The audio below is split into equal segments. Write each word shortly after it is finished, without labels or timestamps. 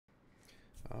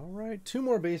All right, 2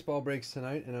 more baseball breaks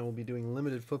tonight, and I will be doing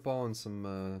limited football and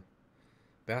some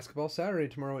basketball Saturday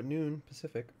tomorrow at noon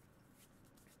Pacific.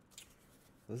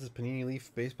 This is Panini Leaf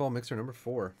Baseball Mixer number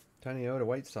 4. Tiny Oda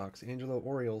White Sox, Angelo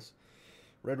Orioles,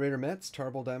 Red Raider Mets,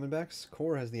 Tarbell Diamondbacks,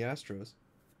 Core has the Astros,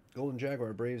 Golden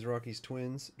Jaguar Braves Rockies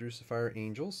Twins, Drew Sapphire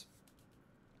Angels,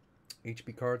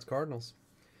 HB Cards Cardinals,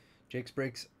 Jake's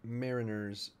Breaks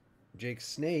Mariners, Jake's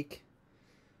Snake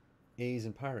A's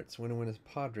and Pirates, Win is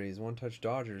Padres, One Touch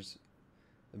Dodgers,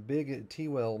 Big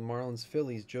T-Well Marlins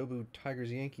Phillies, Jobu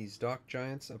Tigers Yankees, Doc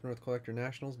Giants, Up North Collector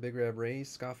Nationals, Big Rab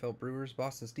Rays, Scoffelt Brewers,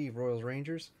 Boston Steve Royals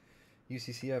Rangers,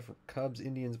 UCCF Cubs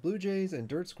Indians Blue Jays, and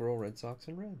Dirt Squirrel Red Sox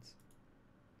and Reds.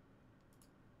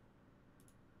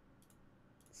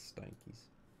 Stankies.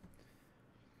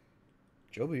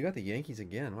 Jobu, you got the Yankees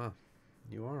again. Wow,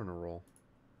 you are on a roll.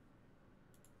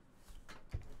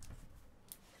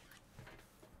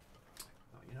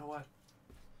 Oh, you know what?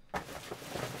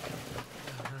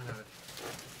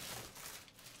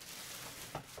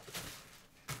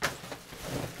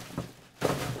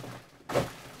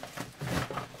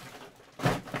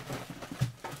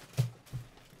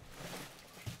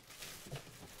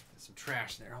 Some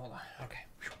trash there. Hold on. Okay.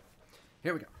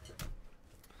 Here we go.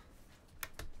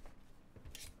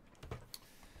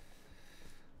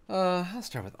 I'll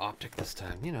start with Optic this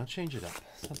time. You know, change it up.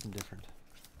 Something different.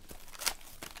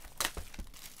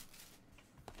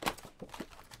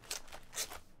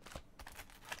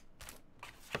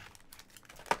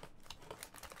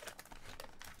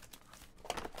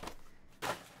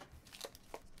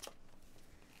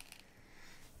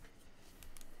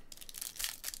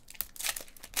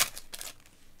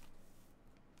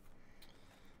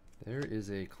 There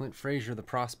is a Clint Frazier, the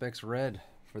Prospects Red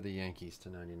for the Yankees to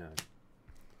 99.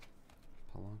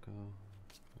 Polanco.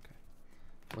 Okay.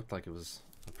 Looked like it was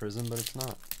a prism, but it's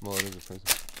not. Well, it is a prism.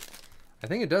 I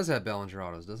think it does have Bellinger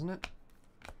autos, doesn't it?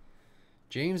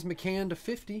 James McCann to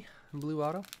 50 in blue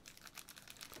auto.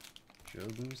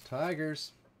 Jobu's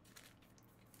Tigers.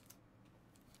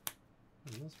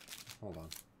 Hold on.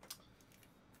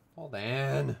 Hold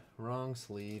on. Wrong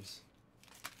sleeves.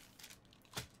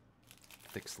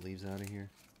 Thick sleeves out of here.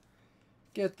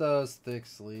 Get those thick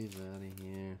sleeves out of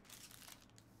here.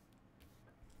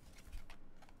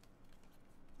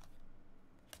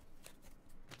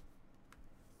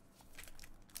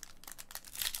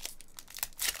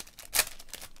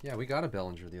 Yeah, we got a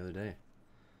Bellinger the other day.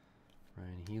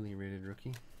 Ryan Healy rated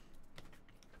rookie.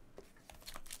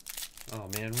 Oh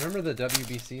man, remember the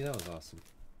WBC? That was awesome.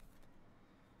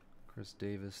 Chris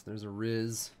Davis. There's a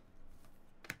Riz.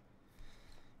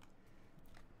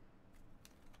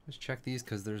 Let's check these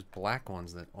because there's black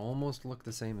ones that almost look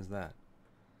the same as that.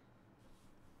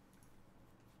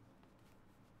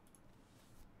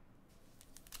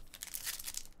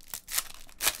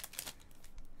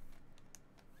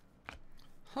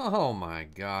 Oh my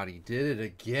God, he did it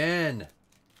again.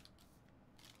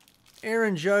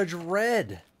 Aaron Judge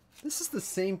red. This is the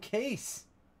same case.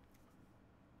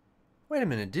 Wait a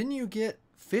minute, didn't you get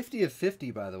 50 of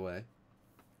 50, by the way?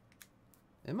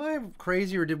 Am I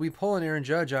crazy, or did we pull an Aaron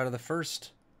Judge out of the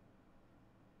first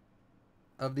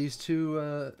of these two,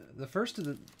 the first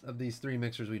of these 3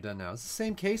 mixers we've done now? It's the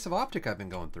same case of Optic I've been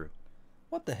going through.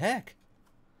 What the heck?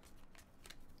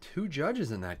 2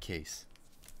 Judges in that case.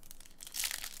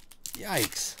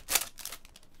 Yikes.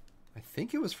 I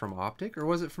think it was from Optic, or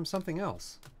was it from something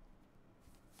else?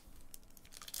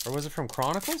 Or was it from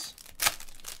Chronicles?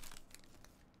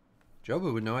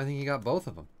 Jobu would know. I think he got both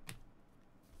of them.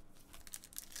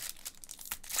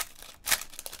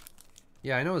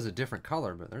 Yeah, I know it's a different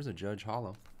color, but there's a Judge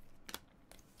Hollow.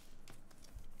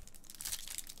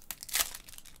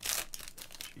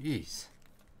 Jeez.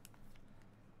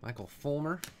 Michael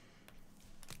Fulmer.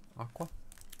 Aqua.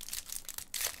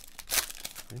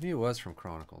 Maybe it was from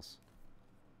Chronicles.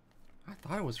 I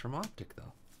thought it was from Optic,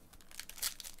 though.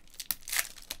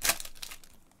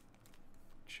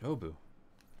 Jobu.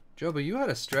 Jobu, you had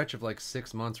a stretch of like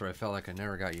 6 months where I felt like I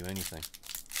never got you anything.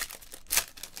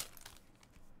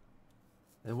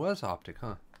 It was Optic,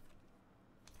 huh?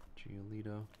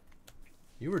 Giolito.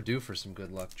 You were due for some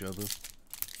good luck, Jobu.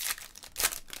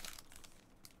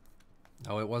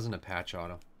 Oh, it wasn't a patch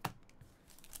auto.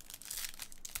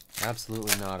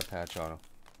 Absolutely not a patch auto.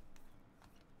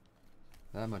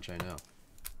 That much I know.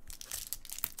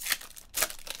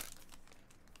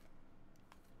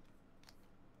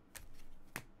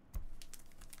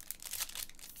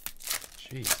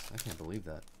 Jeez, I can't believe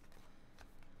that.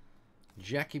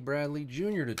 Jackie Bradley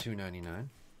Jr. to 299.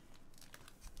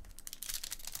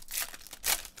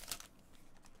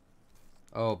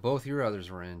 Oh, both your others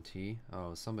were NT.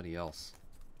 Oh, somebody else.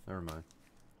 Never mind.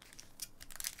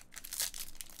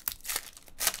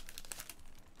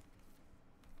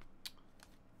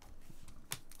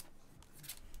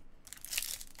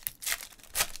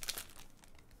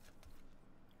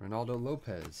 Ronaldo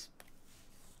Lopez.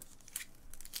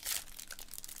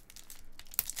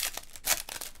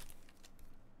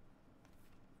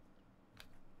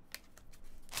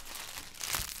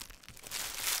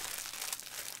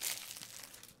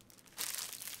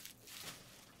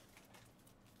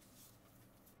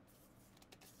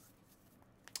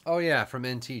 Oh yeah, from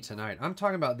NT tonight. I'm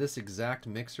talking about this exact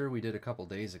mixer we did a couple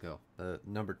days ago. The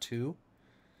number 2.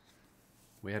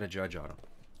 We had a judge auto.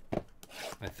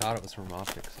 I thought it was from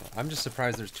Optics. So I'm just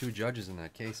surprised there's 2 judges in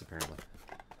that case, apparently.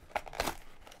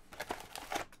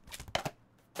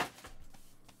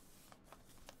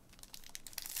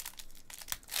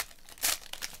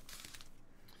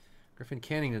 Griffin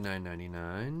Canning to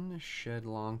 9.99. Shed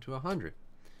Long to 100.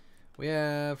 We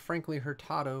have Frankly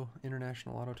Hurtado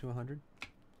International Auto to 100.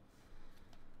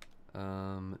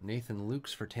 Nathan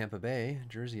Lukes for Tampa Bay.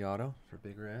 Jersey Auto for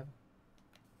Big Rab.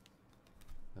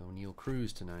 O'Neal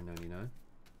Cruz to 9.99.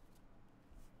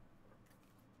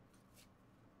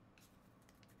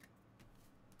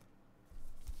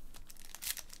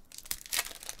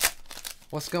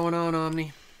 What's going on,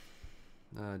 Omni?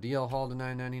 DL Hall to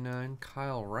 9.99.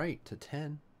 Kyle Wright to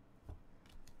 10.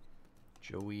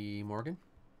 Joey Morgan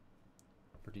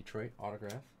for Detroit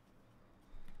autograph.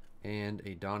 And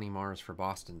a Donnie Mars for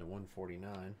Boston to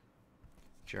 149.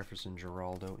 Jefferson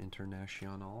Geraldo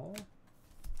International.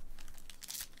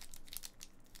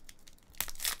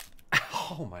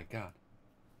 Oh my God.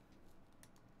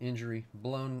 Injury.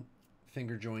 Blown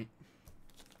finger joint.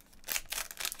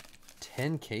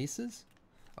 10 cases?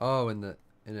 Oh, in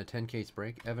a 10 case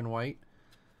break. Evan White.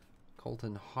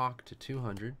 Colton Hawk to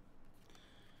 200.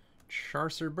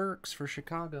 Charcer Burks for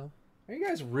Chicago. Are you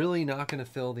guys really not going to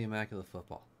fill the Immaculate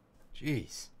Football?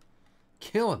 Jeez.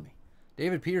 Killing me.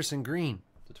 David Peterson Green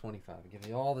to 25. I give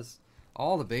you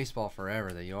all the baseball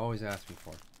forever that you always ask me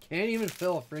for. Can't even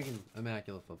fill a freaking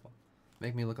Immaculate Football.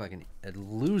 Make me look like a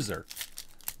loser.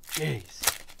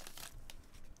 Jeez.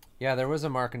 Yeah, there was a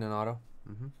Markin and auto.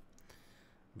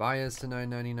 Baez to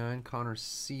 9.99. Connor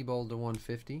Siebold to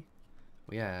 150.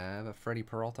 We have a Freddie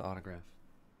Peralta autograph.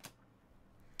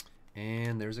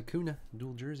 And there's a Kuna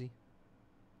dual jersey.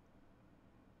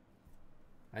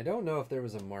 I don't know if there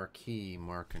was a marquee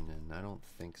Markkanen. I don't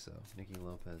think so. Nicky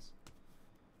Lopez.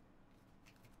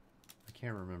 I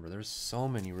can't remember. There's so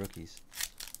many rookies.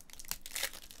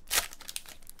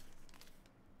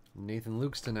 Nathan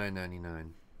Lukes to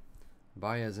 9.99.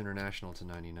 Baez International to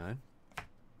 99.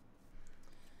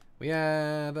 We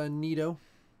have a Nito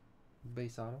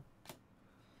base auto.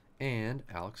 And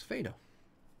Alex Fado.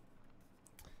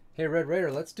 Hey, Red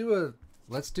Raider, let's do a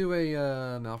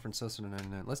Alfred Sosa to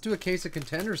 99. Let's do a case of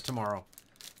contenders tomorrow.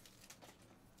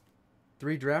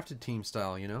 3 drafted team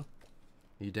style, you know.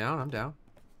 You down? I'm down.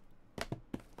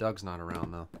 Doug's not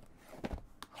around though.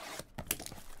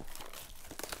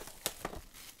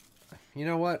 You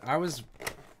know what? I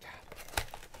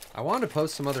wanted to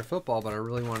post some other football, but I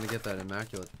really wanted to get that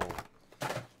Immaculate pull.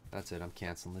 That's it. I'm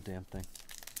canceling the damn thing.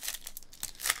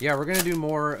 Yeah, we're gonna do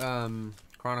more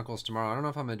Chronicles tomorrow. I don't know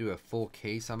if I'm going to do a full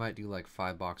case. I might do like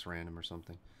 5-box random or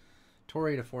something.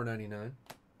 Torrey to 4.99.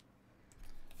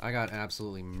 I got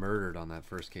absolutely murdered on that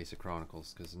first case of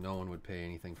Chronicles because no one would pay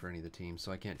anything for any of the teams,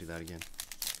 so I can't do that again.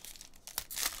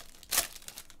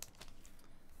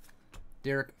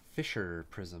 Derek Fisher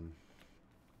Prism.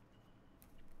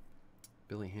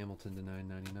 Billy Hamilton to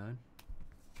 9.99.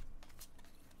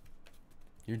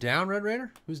 You're down, Red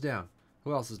Raider? Who's down?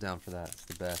 Who else is down for that? It's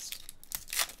the best.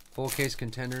 Full case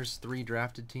contenders, 3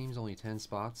 drafted teams, only 10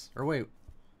 spots. Or wait,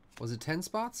 was it 10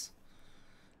 spots?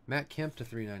 Matt Kemp to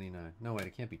 3.99. No, wait,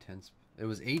 it can't be 10. It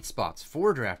was 8 spots,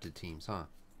 4 drafted teams, huh?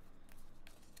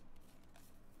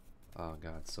 Oh,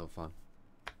 God, so fun.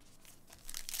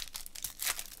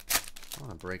 I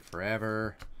want to break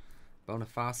forever.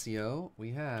 Bonifacio,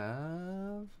 we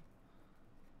have a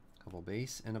couple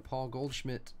base and a Paul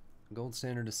Goldschmidt gold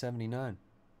standard to 79.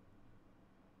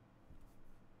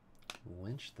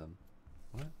 Lynch them.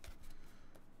 What?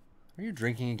 Are you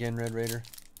drinking again, Red Raider?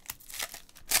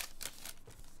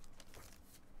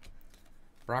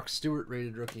 Brock Stewart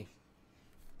rated rookie.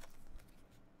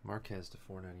 Marquez to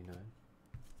 4.99.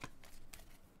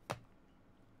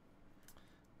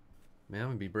 Man, I'm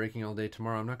going to be breaking all day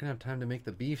tomorrow. I'm not going to have time to make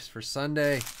the beefs for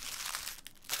Sunday.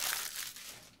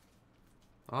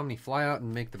 Omni, fly out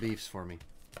and make the beefs for me.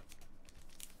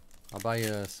 I'll buy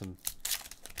you some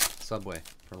Subway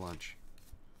for lunch.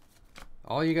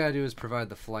 All you gotta do is provide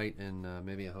the flight and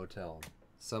maybe a hotel.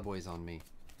 Subway's on me.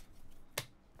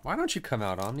 Why don't you come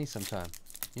out, Omni, sometime?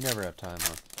 You never have time,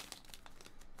 huh?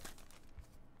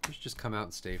 You should just come out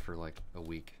and stay for like a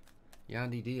week.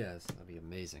 Yandy Diaz, that'd be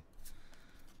amazing.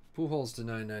 Pujols to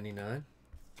 9.99.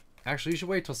 Actually, you should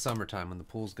wait till summertime when the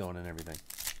pool's going and everything.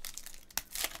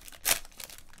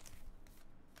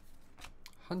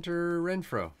 Hunter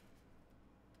Renfro.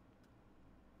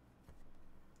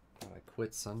 I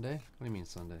quit Sunday? What do you mean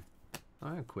Sunday?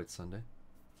 Oh, I quit Sunday.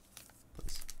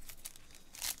 Please.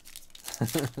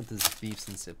 This beefs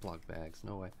in Ziploc bags.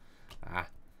 No way. Ah.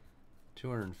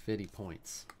 250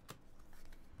 points.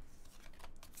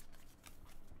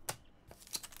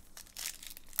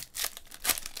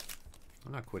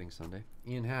 I'm not quitting Sunday.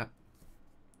 Ian Happ.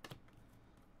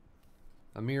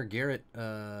 Amir Garrett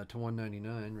to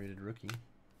 199, rated rookie.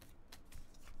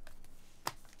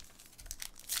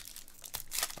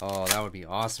 Oh, that would be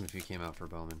awesome if he came out for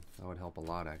Bowman. That would help a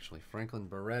lot, actually. Franklin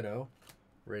Barreto,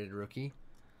 rated rookie.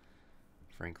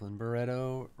 Franklin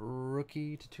Barreto,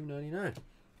 rookie to 299.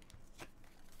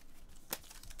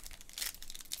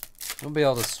 You won't be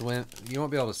able to swim. You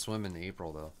won't be able to swim in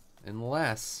April though,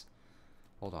 unless.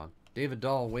 Hold on, David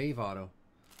Dahl wave auto.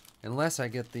 Unless I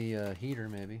get the heater,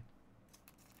 maybe.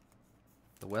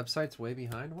 The website's way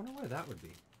behind. I wonder why that would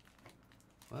be.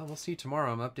 Well, we'll see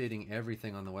tomorrow. I'm updating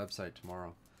everything on the website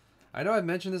tomorrow. I know I've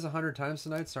mentioned this 100 times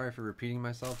tonight. Sorry for repeating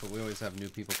myself, but we always have new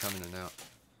people coming in and out.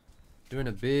 Doing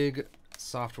a big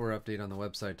software update on the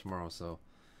website tomorrow, so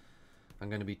I'm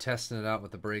going to be testing it out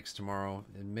with the breaks tomorrow.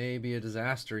 It may be a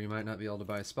disaster. You might not be able to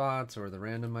buy spots, or the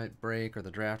random might break, or the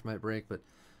draft might break, but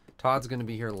Todd's going to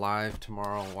be here live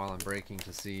tomorrow while I'm breaking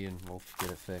to see, and we'll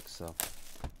get it fixed. So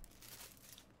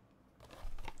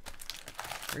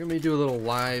we're going to do a little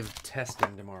live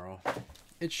testing tomorrow.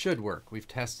 It should work. We've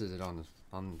tested it on the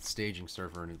staging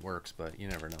server and it works, but you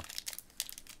never know.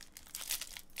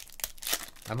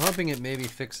 I'm hoping it maybe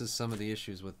fixes some of the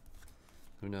issues with,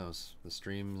 who knows, the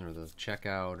streams or the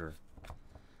checkout or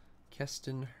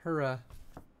Keston Hurrah.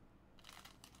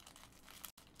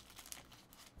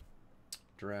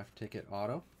 Draft ticket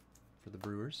auto for the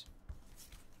Brewers.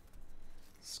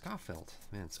 Schofield.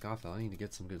 Man, Schofield. I need to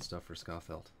get some good stuff for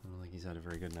Schofield. I don't think he's had a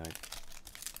very good night.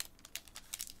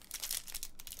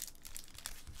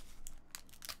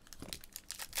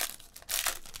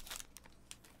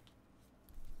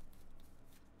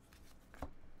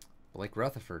 Blake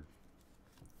Rutherford.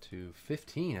 To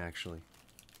 15, actually.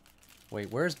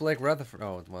 Wait, where's Blake Rutherford?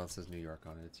 Oh, well, it says New York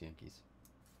on it. It's Yankees.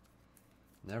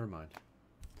 Never mind.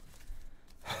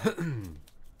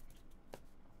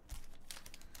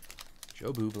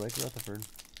 Jobu, Blake Rutherford.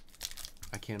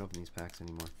 I can't open these packs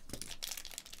anymore.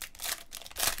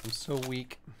 I'm so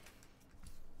weak.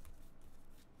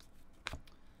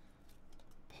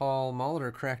 Paul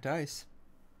Molitor, cracked ice.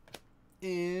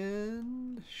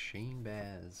 And Shane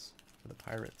Baz for the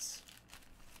Pirates.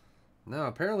 No,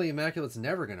 apparently Immaculate's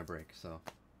never going to break, so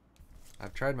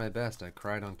I've tried my best. I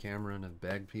cried on camera and have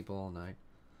begged people all night.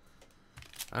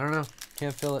 I don't know.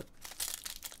 Can't fill it.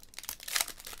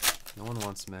 No one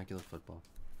wants Immaculate football.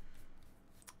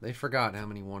 They forgot how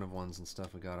many 1-of-1s and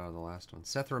stuff we got out of the last one.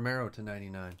 Seth Romero to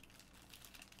 99.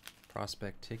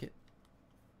 Prospect ticket.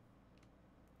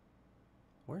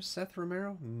 Where's Seth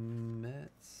Romero?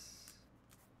 Mets.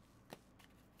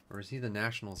 Or is he the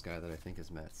Nationals guy that I think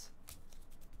is Mets?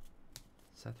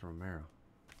 Seth Romero.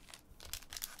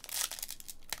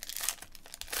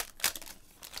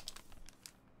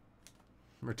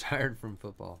 Retired from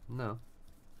football. No.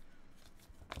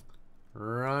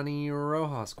 Ronnie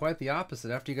Rojas. Quite the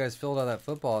opposite. After you guys filled out that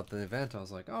football at the event, I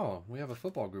was like, oh, we have a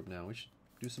football group now. We should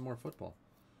do some more football.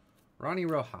 Ronnie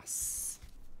Rojas.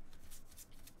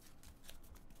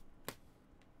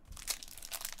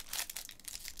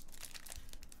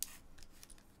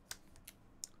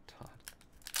 Todd.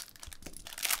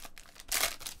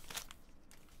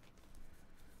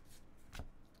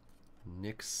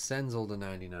 Nick Senzel to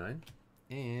 99.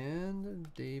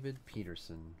 And David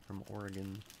Peterson from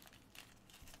Oregon.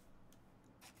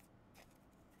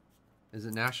 Is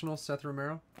it National, Seth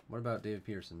Romero? What about David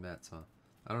Peterson, Mets, huh?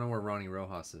 I don't know where Ronnie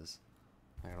Rojas is.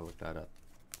 I gotta look that up.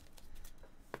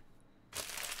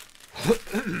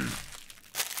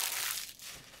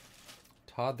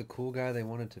 Todd, the cool guy they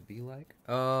wanted to be like?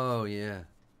 Oh, yeah.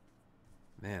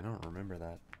 Man, I don't remember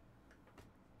that.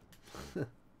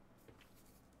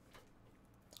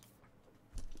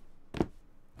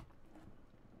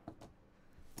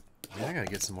 Man, I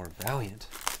gotta get some more Valiant.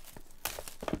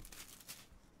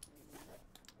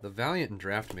 The Valiant and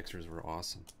draft mixers were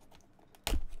awesome.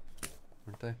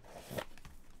 Weren't they?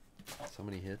 So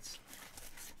many hits.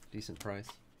 Decent price.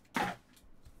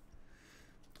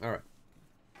 Alright.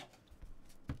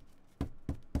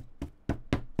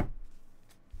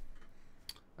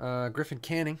 Griffin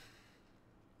Canning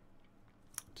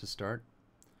to start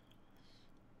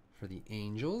for the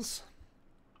Angels.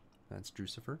 That's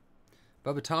Drusifer.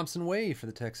 Bubba Thompson Wave for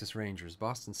the Texas Rangers.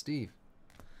 Boston Steve.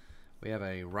 We have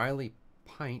a Riley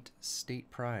Pint State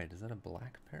Pride. Is that a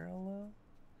black parallel?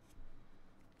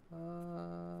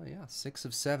 Yeah, 6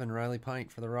 of 7. Riley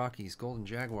Pint for the Rockies. Golden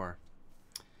Jaguar.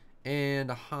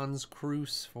 And a Hans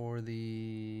Kruse for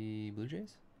the Blue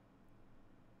Jays.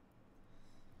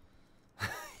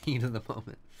 Heat of the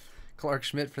moment. Clark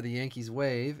Schmidt for the Yankees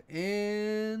Wave.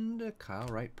 And Kyle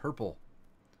Wright Purple.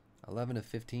 11 of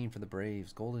 15 for the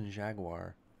Braves. Golden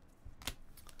Jaguar. At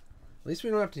least we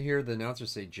don't have to hear the announcer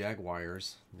say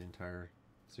Jaguars the entire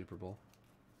Super Bowl.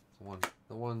 It's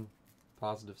the one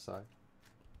positive side.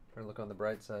 Try to look on the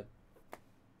bright side.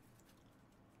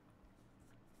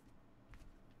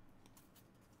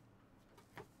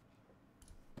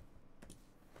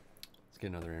 Let's get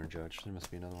another Aaron Judge. There must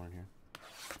be another one here.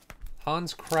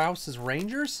 Hans Krause's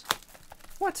Rangers?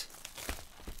 What?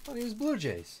 I thought he was Blue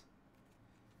Jays.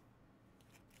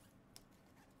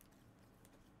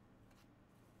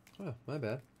 Oh, my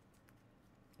bad.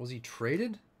 Was he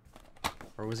traded?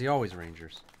 Or was he always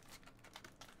Rangers?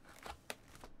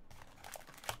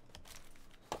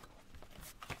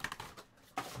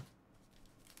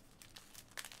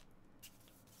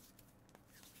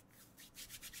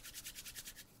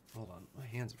 Hold on, my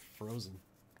hands are frozen.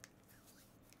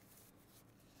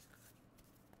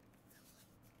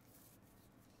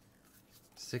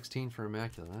 $16 for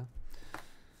Immaculate, huh?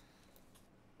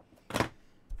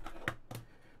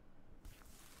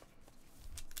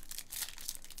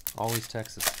 Always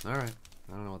Texas. All right.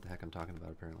 I don't know what the heck I'm talking about,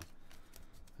 apparently.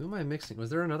 Who am I mixing? Was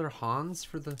there another Hans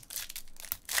for the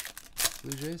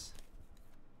Blue Jays?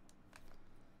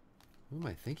 Who am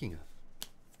I thinking of?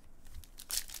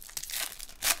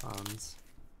 Hans.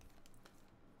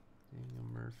 Daniel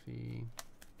Murphy.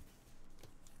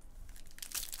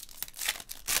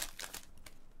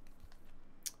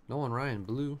 Nolan Ryan,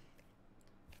 blue.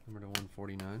 Number to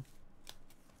 149.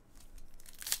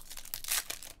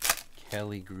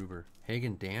 Kelly Gruber.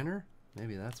 Hagen Danner?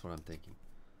 Maybe that's what I'm thinking.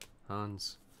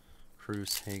 Hans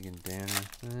Kruse, Hagen Danner.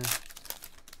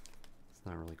 It's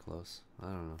not really close. I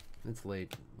don't know. It's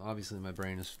late. Obviously, my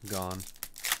brain is gone.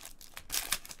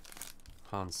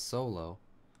 Han Solo.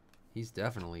 He's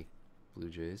definitely Blue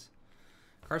Jays.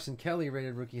 Carson Kelly,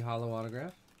 rated rookie hollow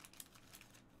autograph.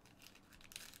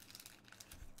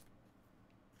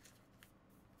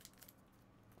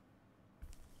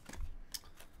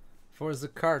 For the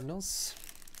Cardinals,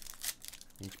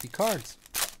 HP cards.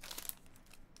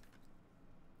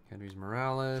 Kendrys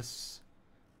Morales,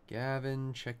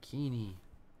 Gavin Cecchini,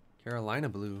 Carolina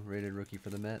blue, rated rookie for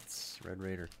the Mets, Red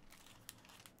Raider.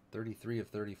 33 of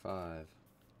 35.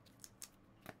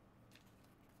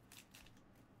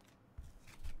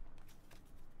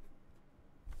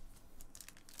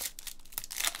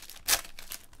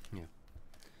 Yeah.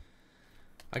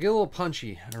 I get a little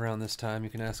punchy around this time. You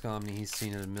can ask Omni. He's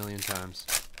seen it a million times.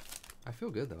 I feel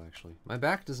good, though, actually. My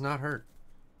back does not hurt,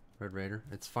 Red Raider.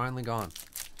 It's finally gone.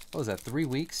 What was that, 3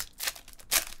 weeks?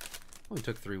 Only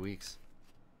took 3 weeks.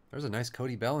 There's a nice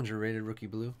Cody Bellinger rated rookie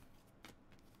blue.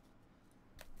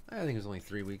 I think it was only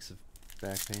 3 weeks of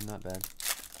back pain. Not bad.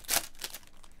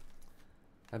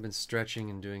 I've been stretching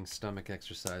and doing stomach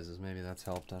exercises. Maybe that's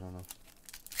helped. I don't know.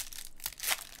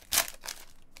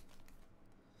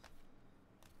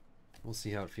 We'll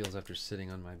see how it feels after sitting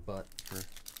on my butt for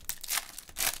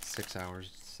 6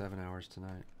 hours, 7 hours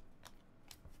tonight.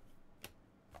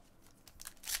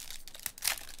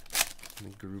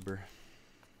 McGruber.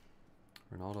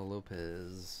 Ronaldo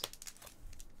Lopez.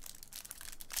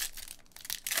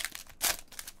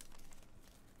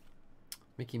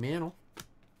 Mickey Mantle.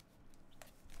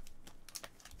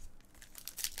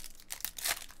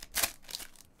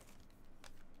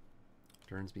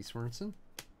 Durnsby Swenson.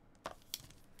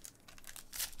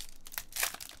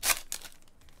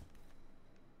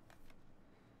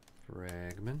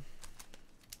 Bregman.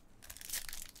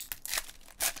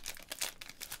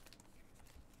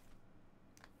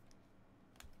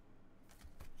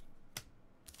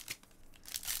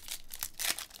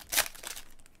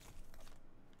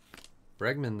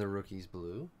 Bregman, the rookie's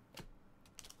blue.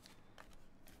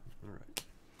 All right.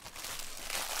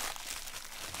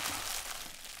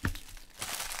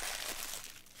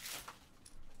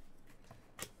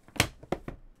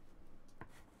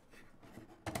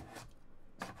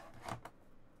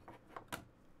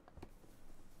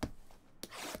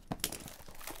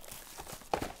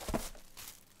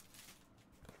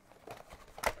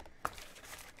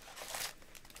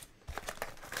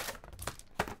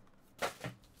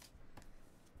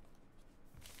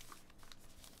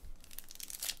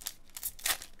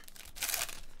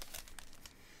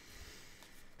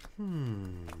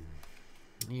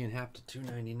 Ian Happ to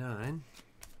 299.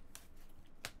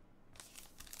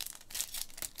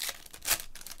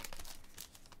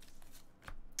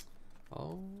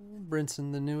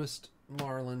 Brinson, the newest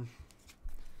Marlin.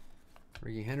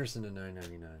 Ricky Henderson to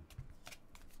 9.99.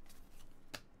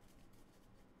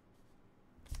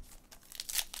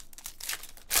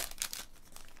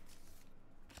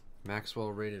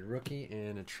 Maxwell rated rookie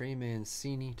and a Trey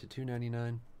Mancini to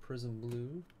 2.99. Prism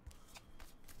blue.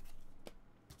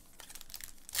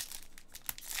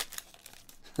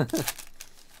 Anna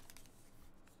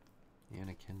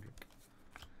Kendrick.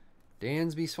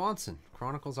 Dansby Swanson,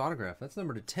 Chronicles autograph. That's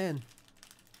number to 10.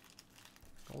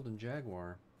 Golden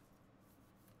Jaguar.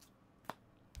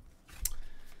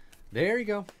 There you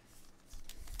go.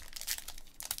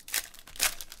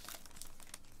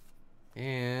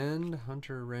 And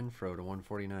Hunter Renfroe to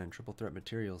 149. Triple Threat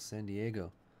Materials, San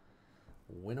Diego.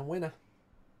 Winner, winner.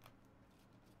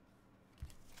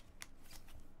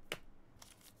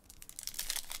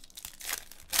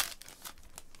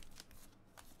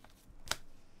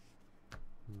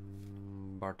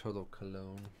 Bartolo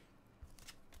Colon.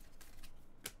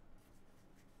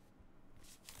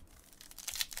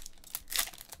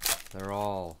 They're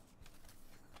all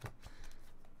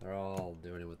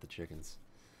doing it with the chickens.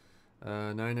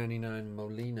 9.99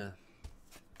 Molina.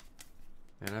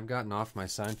 And I've gotten off my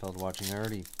Seinfeld watching. I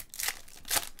already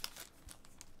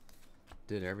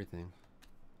did everything.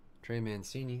 Trey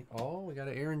Mancini. Oh, we got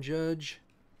an Aaron Judge.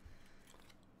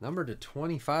 Number to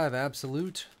 25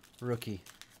 absolute rookie.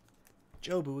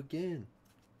 Jobu again.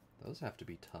 Those have to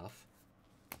be tough.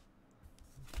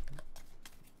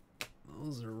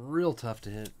 Those are real tough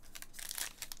to hit.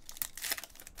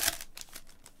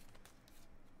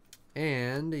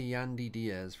 And a Yandy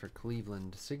Diaz for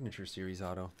Cleveland Signature Series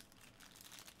auto.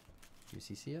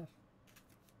 UCCF.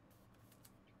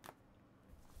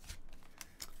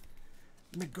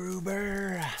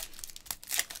 McGruber.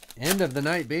 End of the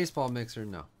night baseball mixer.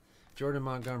 No. Jordan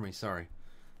Montgomery, sorry.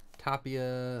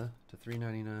 Tapia to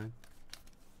 3.99.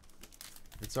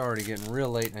 It's already getting real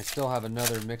late, and I still have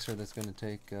another mixer that's going to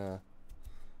take a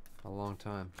long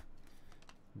time.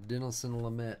 Dinelson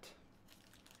Lamet.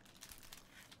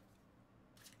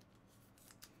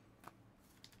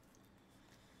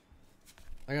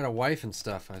 I got a wife and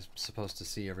stuff I'm supposed to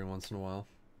see every once in a while.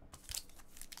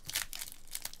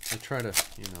 I try to,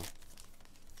 you know,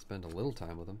 spend a little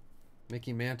time with them.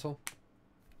 Mickey Mantle.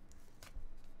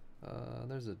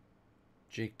 There's a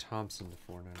Jake Thompson to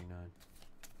 4.99.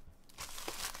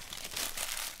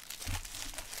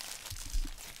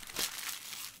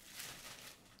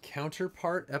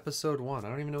 Counterpart episode 1. I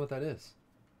don't even know what that is.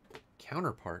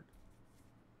 Counterpart.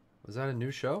 Was that a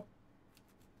new show?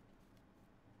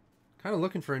 Kind of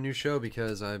looking for a new show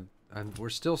because we're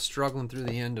still struggling through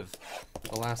the end of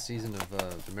the last season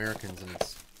of Americans, and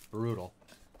it's brutal.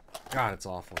 God, it's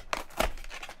awful.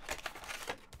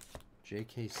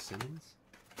 J.K. Simmons?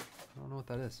 I don't know what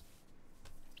that is.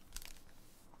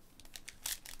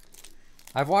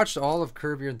 I've watched all of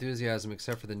Curb Your Enthusiasm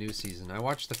except for the new season. I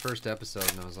watched the first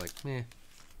episode and I was like, meh.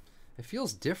 It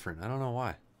feels different. I don't know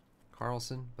why.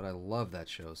 Carlson, but I love that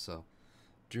show. So,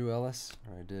 Drew Ellis,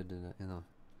 or I did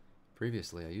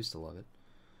previously. I used to love it.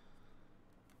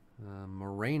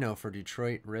 Moreno for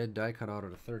Detroit, red die cut auto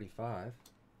to 35.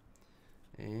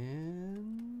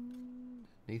 And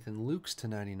Nathan Lukes to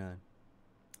 99.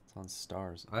 It's on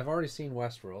Stars. I've already seen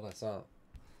Westworld.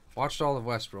 Watched all of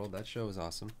Westworld. That show was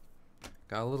awesome.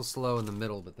 Got a little slow in the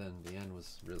middle, but then the end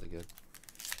was really good.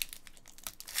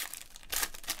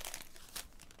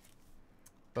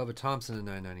 Bubba Thompson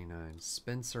to 9.99.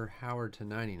 Spencer Howard to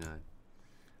 99.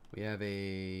 We have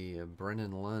a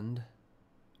Brennan Lund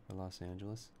for Los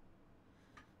Angeles.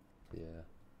 Yeah.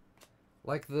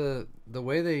 Like the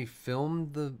way they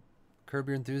filmed the Curb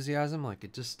Your Enthusiasm, like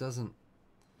it just doesn't...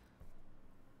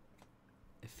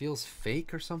 It feels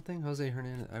fake or something. Jose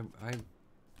Hernandez.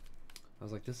 I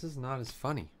was like, this is not as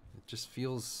funny. It just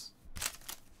feels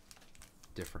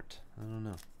different. I don't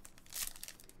know.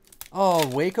 Oh,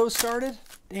 Waco started?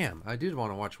 Damn, I did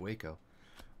want to watch Waco.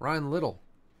 Ryan Little.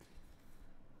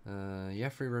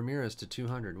 Jeffrey Ramirez to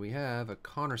 200. We have a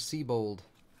Connor Siebold.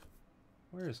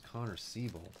 Where is Connor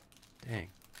Siebold? Dang.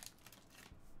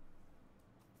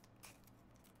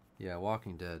 Yeah,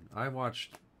 Walking Dead. I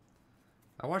watched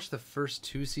the first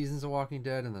 2 seasons of Walking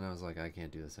Dead, and then I was like, I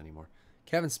can't do this anymore.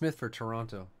 Kevin Smith for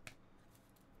Toronto.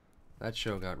 That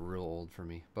show got real old for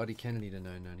me. Buddy Kennedy to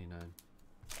 9.99.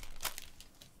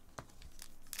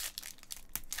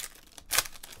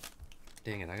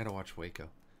 Dang it, I gotta watch Waco.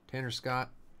 Tanner Scott.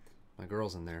 My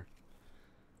girl's in there.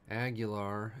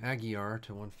 Aguiar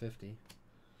to 150.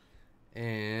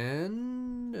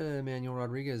 And Emmanuel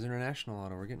Rodriguez International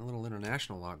Auto. We're getting a little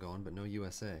international lot going, but no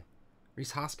USA.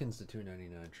 Reese Hoskins to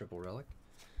 2.99. Triple relic.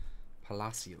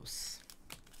 Palacios.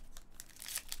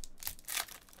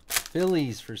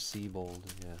 Phillies for Seabold.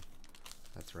 Yeah,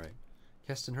 that's right.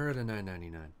 Keston Hurd to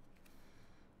 9.99.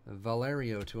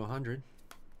 Valerio to 100.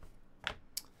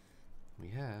 We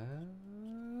have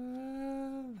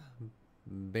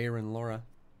Baron Laura,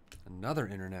 another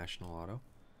international auto.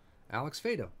 Alex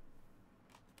Fado.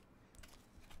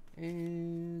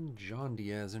 And John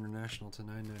Diaz international to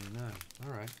 9.99.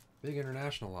 All right, big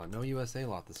international lot. No USA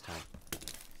lot this time.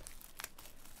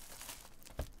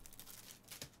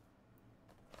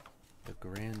 The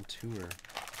Grand Tour.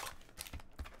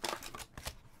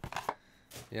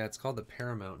 Yeah, it's called the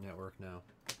Paramount Network now.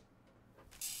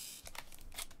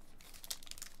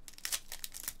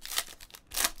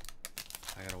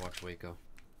 I gotta watch Waco.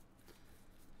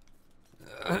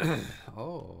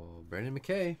 Oh, Brendan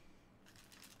McKay.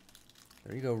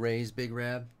 There you go, Rays, Big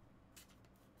Rab.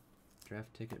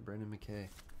 Draft ticket, Brendan McKay.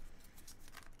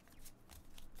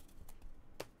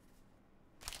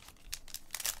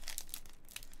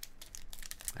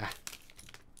 Ah.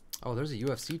 Oh, there's a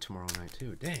UFC tomorrow night,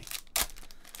 too. Dang.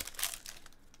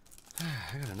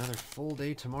 I got another full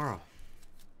day tomorrow.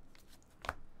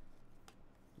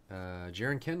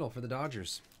 Jaron Kendall for the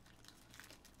Dodgers.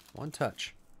 One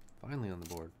touch. Finally on the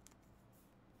board.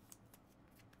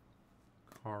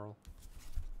 Carl.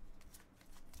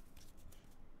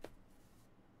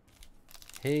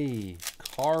 Hey,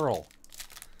 Carl.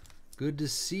 Good to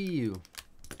see you.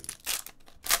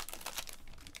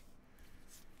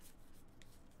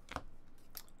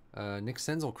 Nick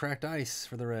Senzel, cracked ice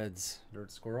for the Reds.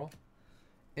 Dirt Squirrel.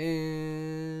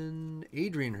 And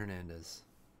Adrian Hernandez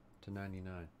to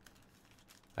 99.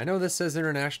 I know this says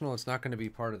international. It's not going to be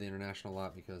part of the international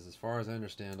lot because as far as I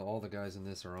understand, all the guys in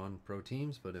this are on pro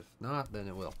teams, but if not, then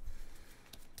it will.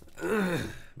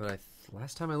 But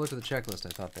last time I looked at the checklist, I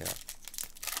thought they are.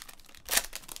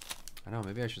 I know,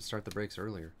 maybe I should start the breaks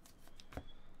earlier.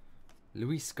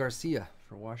 Luis Garcia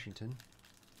for Washington.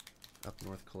 Up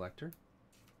North Collector.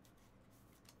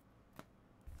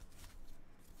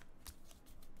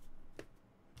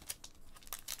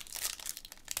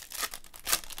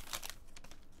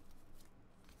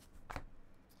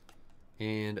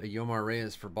 And a Yomar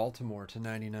Reyes for Baltimore to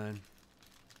 99.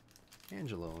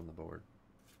 Angelo on the board.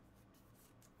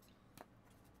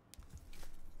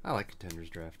 I like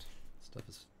Contenders Draft. Stuff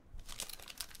is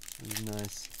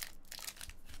nice.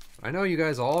 I know you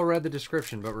guys all read the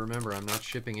description, but remember, I'm not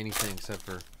shipping anything except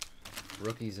for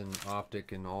rookies and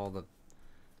optic and all the,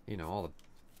 you know, all the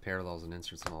parallels and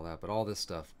inserts and all that. But all this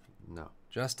stuff, no.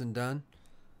 Justin Dunn.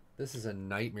 This is a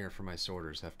nightmare for my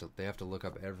sorters. They have to look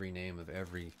up every name of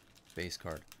every base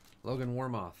card. Logan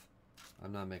Warmoth.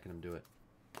 I'm not making them do it.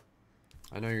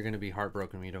 I know you're going to be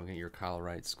heartbroken when you don't get your Kyle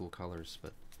Wright school colors,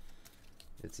 but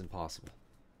it's impossible.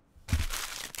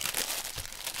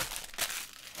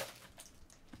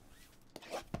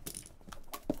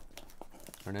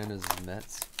 Hernandez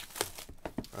Mets.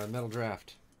 Metal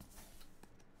Draft.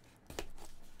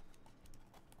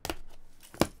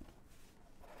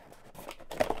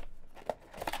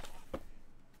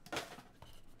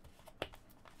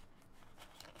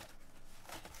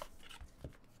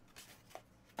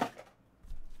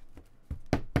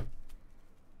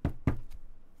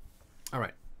 All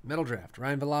right, Metal Draft.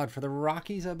 Ryan Vilade for the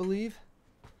Rockies, I believe.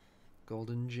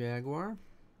 Golden Jaguar.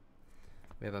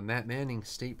 We have a Matt Manning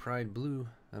State Pride Blue.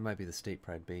 That might be the State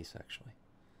Pride base, actually.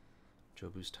 Joe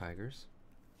Boost Tigers.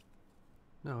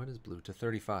 No, it is blue to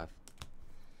 35.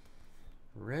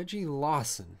 Reggie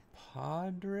Lawson.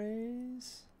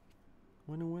 Padres.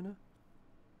 Winner.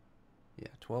 Yeah,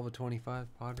 12 of 25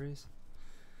 Padres.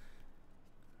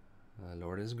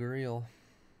 Lourdes Gurriel.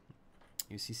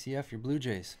 UCCF, your Blue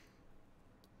Jays.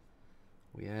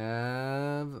 We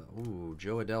have, ooh,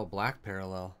 Joe Adell Black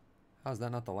Parallel. How is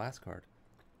that not the last card?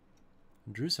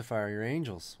 Drusifier, your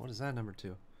Angels. What is that, number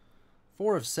 2?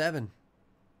 4 of 7.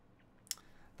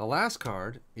 The last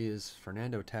card is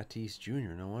Fernando Tatis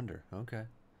Jr. No wonder. Okay.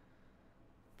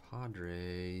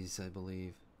 Padres, I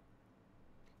believe.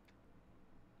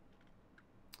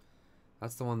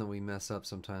 That's the one that we mess up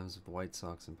sometimes with the White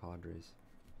Sox and Padres.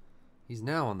 He's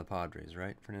now on the Padres,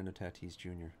 right? Fernando Tatis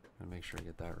Jr. I'll make sure I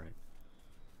get that right.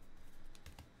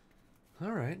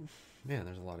 All right. Man,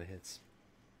 there's a lot of hits.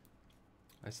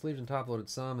 I sleeved and top-loaded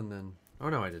some and then... Oh,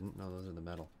 no, I didn't. No, those are the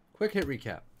metal. Quick hit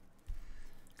recap.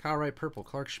 Kyle Wright Purple,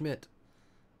 Clark Schmidt,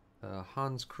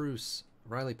 Hans Cruz,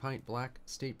 Riley Pint Black,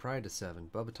 State Pride to 7,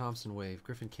 Bubba Thompson Wave,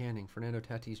 Griffin Canning, Fernando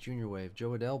Tatis Jr. Wave,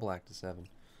 Joe Adell Black to 7,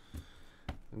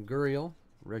 Gurriel,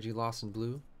 Reggie Lawson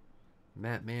Blue,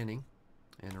 Matt Manning,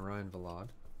 and Ryan Vilade.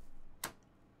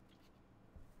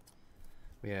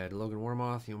 We had Logan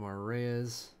Warmoth, Yomar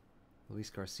Reyes, Luis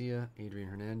Garcia, Adrian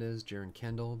Hernandez, Jaron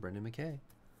Kendall, Brendan McKay.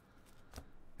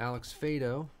 Alex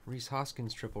Fado, Reese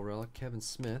Hoskins triple relic, Kevin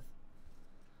Smith,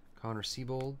 Connor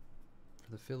Siebold for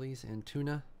the Phillies,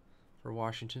 Antuna for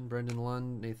Washington, Brendan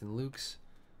Lund, Nathan Lukes,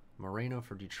 Moreno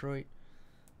for Detroit,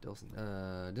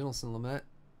 Dinelson Lamet,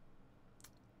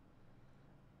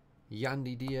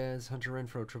 Yandy Diaz, Hunter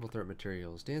Renfroe triple threat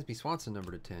materials, Dansby Swanson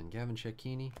number /10, Gavin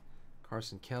Cecchini,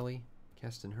 Carson Kelly,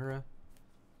 Keston Hura.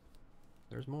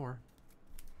 There's more.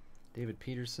 David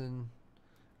Peterson,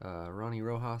 Ronnie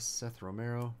Rojas, Seth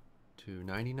Romero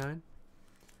 /99.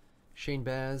 Shane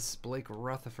Baz, Blake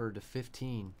Rutherford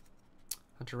 /15.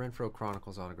 Hunter Renfroe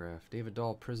Chronicles autograph. David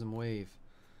Dahl Prism Wave.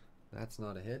 That's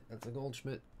not a hit. That's a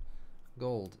Goldschmidt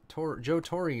Gold. Joe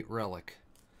Torre relic.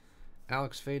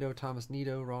 Alex Fado, Thomas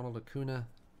Nido, Ronald Acuna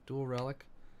dual relic.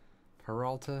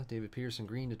 Peralta, David Peterson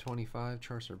Green /25.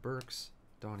 Charcer Burks,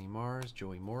 Donnie Mars,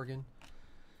 Joey Morgan,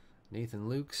 Nathan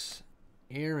Lukes,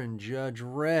 Aaron Judge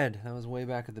red. That was way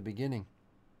back at the beginning.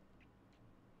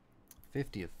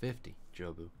 50 of 50,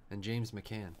 Jobu. And James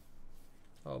McCann.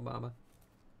 Oh, mama.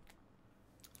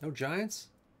 No Giants?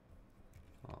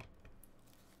 Oh.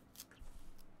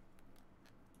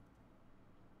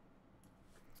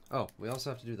 Oh, we also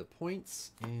have to do the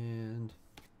points, and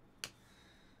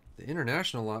the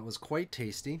international lot was quite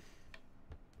tasty.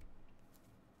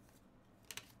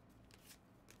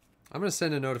 I'm going to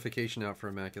send a notification out for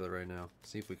Immaculate right now.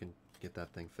 See if we can get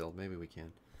that thing filled. Maybe we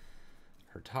can.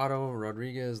 Hurtado,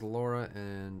 Rodriguez, Laura,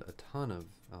 and a ton of...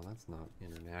 Oh, that's not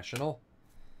international.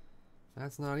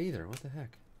 That's not either. What the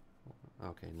heck?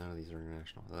 Okay, none of these are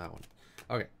international. That one.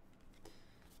 Okay.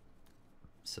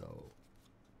 So,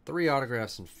 3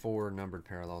 autographs and 4 numbered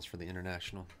parallels for the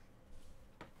international.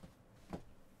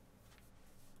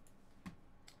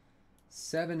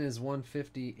 7 is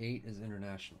 150, 8 is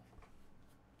international.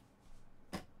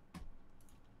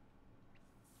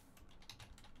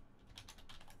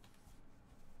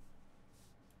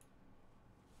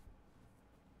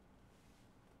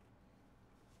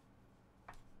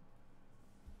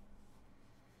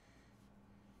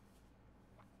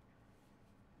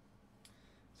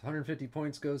 So 150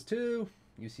 points goes to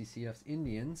UCCF's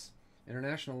Indians.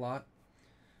 International lot,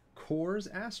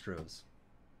 Coors Astros.